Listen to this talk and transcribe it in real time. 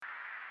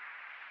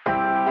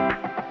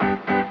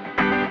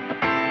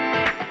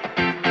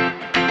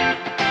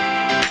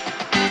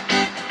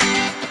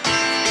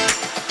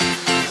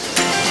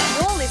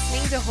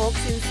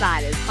Hawks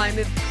Insiders, home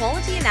of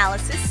quality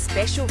analysis,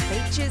 special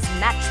features,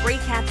 match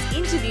recaps,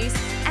 interviews,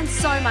 and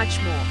so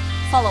much more.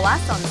 Follow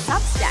us on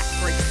Substack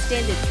for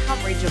extended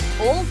coverage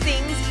of all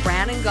things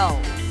brown and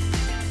gold.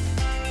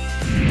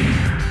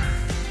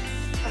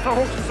 For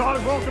Hawks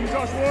Insiders, welcome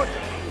Josh Ward.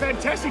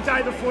 Fantastic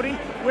day of footy.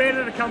 Where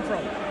did it come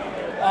from?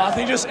 I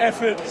think just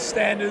effort,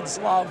 standards,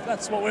 love.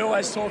 That's what we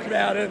always talk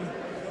about, and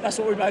that's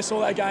what we base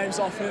all our games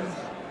off. And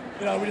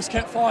we just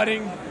kept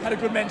fighting, had a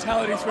good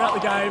mentality throughout the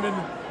game, and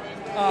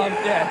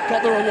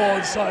got the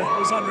rewards. So it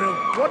was unreal.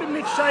 What did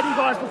Mitch say to you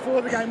guys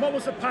before the game? What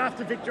was the path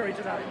to victory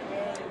today?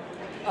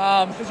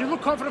 Because you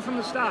look confident from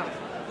the start.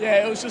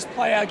 Yeah, it was just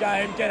play our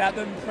game, get at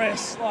them,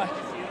 press. Like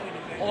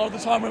a lot of the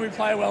time when we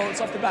play well, it's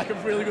off the back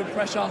of really good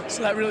pressure.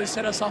 So that really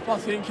set us up, I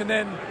think, and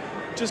then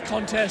just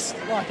contest.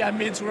 Like our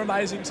mids were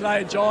amazing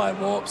today. Giant,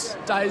 Warps,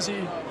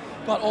 Daisy,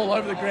 got all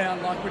over the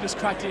ground. Like we just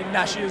cracked in.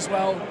 Nashi as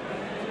well,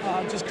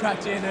 just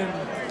cracked in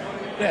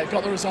and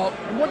got the result.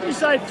 And what did you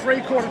say at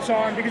three-quarter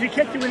time? Because he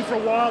kept you in for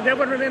a while.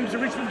 Everyone remembers the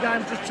Richmond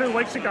game just 2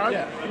 weeks ago.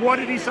 Yeah. What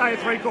did he say at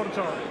three-quarter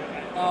time?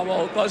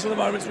 Well, those are the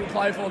moments we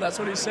play for. That's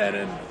what he said,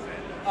 and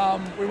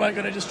we weren't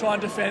going to just try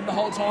and defend the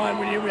whole time.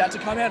 We knew we had to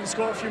come out and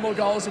score a few more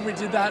goals, and we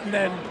did that. And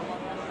then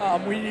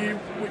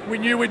we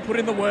knew we'd put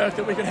in the work,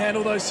 that we could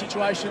handle those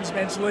situations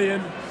mentally,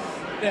 and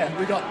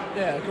we got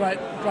a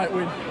great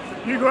win.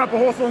 You grew up a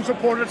Hawthorn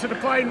supporter, so to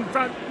play in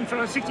front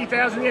of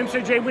 60,000 in the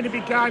MCG, win a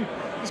big game,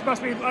 this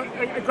must be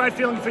a great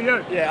feeling for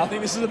you. Yeah, I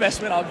think this is the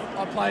best win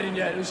I've played in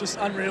yet. It was just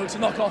unreal to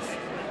knock off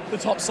the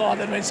top side.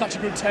 They've been such a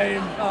good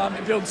team.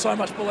 It builds so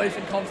much belief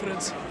and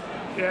confidence.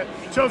 Yeah.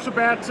 Tell us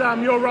about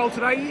your role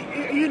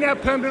today. Are you now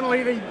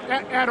permanently the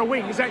outer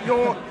wing? Is that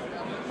your...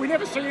 We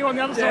never see you on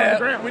the other side of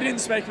the ground. We didn't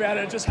speak about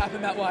it. It just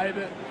happened that way.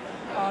 But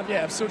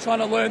I'm still trying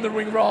to learn the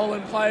wing role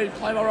and play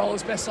my role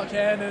as best I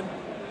can. And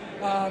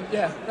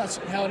that's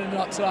how it ended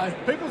up today.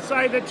 People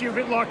say that you're a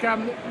bit like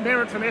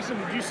Merritt from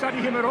Essendon. Did you study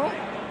him at all?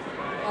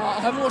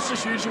 I haven't watched a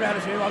huge amount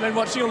of him. I've been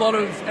watching a lot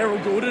of Errol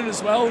Goulden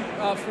as well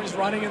for his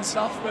running and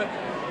stuff. But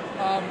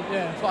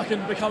if I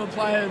can become a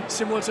player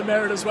similar to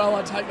Merritt as well,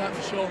 I'd take that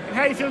for sure. And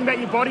how are you feeling about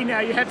your body now?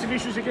 You had some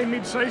issues again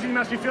mid-season. You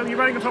must be feeling you're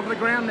running on top of the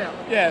ground now.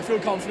 Yeah, I feel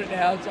confident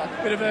now. It's like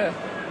a bit of an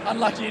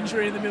unlucky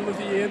injury in the middle of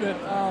the year, but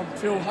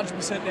feel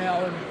 100%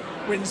 now, and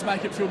wins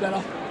make it feel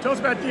better. Tell us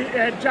about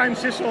James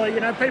Sicily.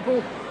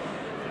 People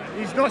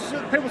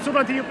still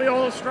don't think he'll be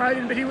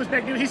All-Australian, but he was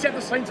back. He set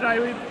the scene today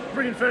with a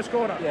brilliant first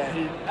quarter. Yeah,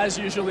 he, as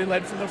usual, he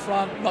led from the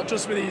front, not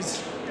just with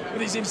his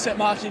intercept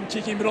marking and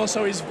kicking, but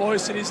also his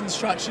voice and his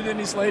instruction and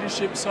his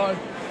leadership. So,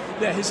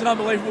 he's an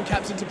unbelievable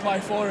captain to play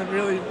for and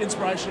really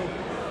inspirational.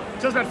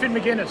 Tell us about Finn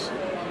McGuinness.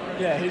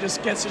 Yeah, he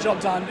just gets the job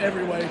done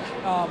every week.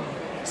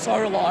 So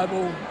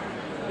reliable.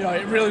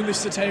 It really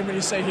lifts the team when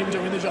you see him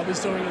doing the job he's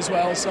doing as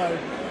well. So,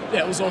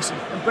 it was awesome.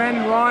 And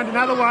Brandon Ryan,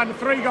 another one,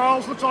 3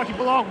 goals. Looks like he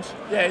belongs.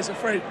 Yeah, he's a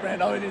freak,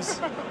 Brando. He's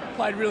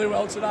played really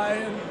well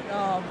today,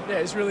 and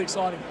it's really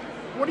exciting.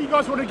 What do you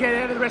guys want to get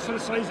out of the rest of the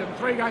season?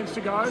 3 games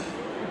to go.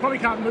 You probably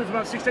can't move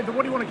above 16, but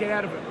what do you want to get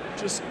out of it?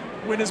 Just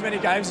win as many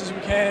games as we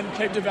can,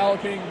 keep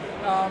developing.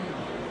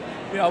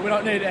 We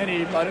don't need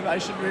any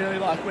motivation really.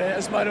 Like, we're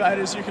as motivated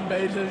as you can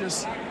be to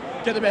just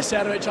get the best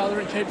out of each other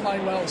and keep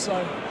playing well. So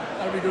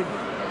that'll be good.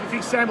 Do you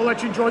think Sam will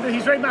let you enjoy this?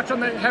 He's very much on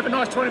the have a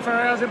nice 24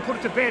 hours and put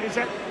it to bed. Is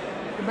that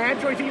the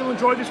mantra? Do you think you'll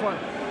enjoy this one?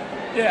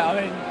 Yeah,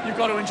 I mean, you've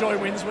got to enjoy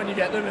wins when you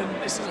get them,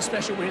 and this is a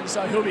special win,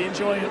 so he'll be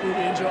enjoying it, we'll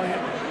be enjoying it.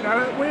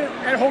 We're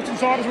at Hawks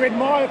Insiders, we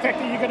admire the fact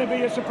that you're going to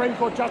be a Supreme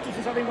Court Justice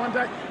or something one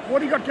day. What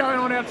do you got going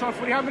on outside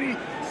footy? How many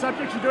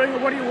subjects are you doing, or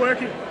what are you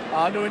working?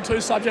 I'm doing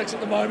 2 subjects at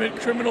the moment,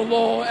 criminal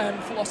law and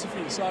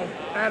philosophy. So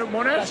out at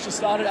Monash? That's just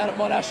started out at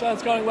Monash, so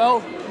it's going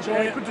well,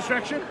 enjoying it. Good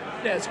distraction?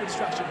 Yeah, it's a good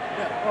distraction,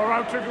 yeah. All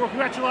right, terrific. Well,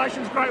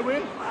 congratulations, great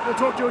win. We'll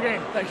talk to you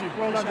again. Thank you.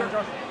 Well done,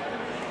 Josh.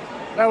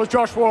 That was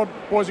Josh Ward,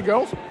 boys and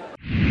girls.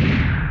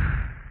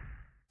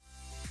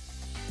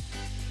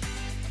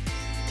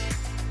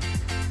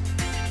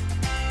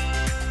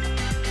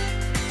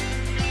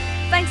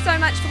 Thanks so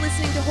much for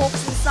listening to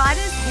Hawks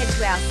Insiders. Head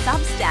to our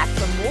Substack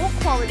for more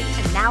quality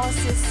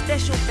analysis,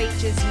 special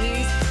features,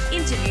 news,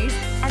 interviews,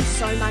 and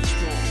so much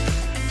more.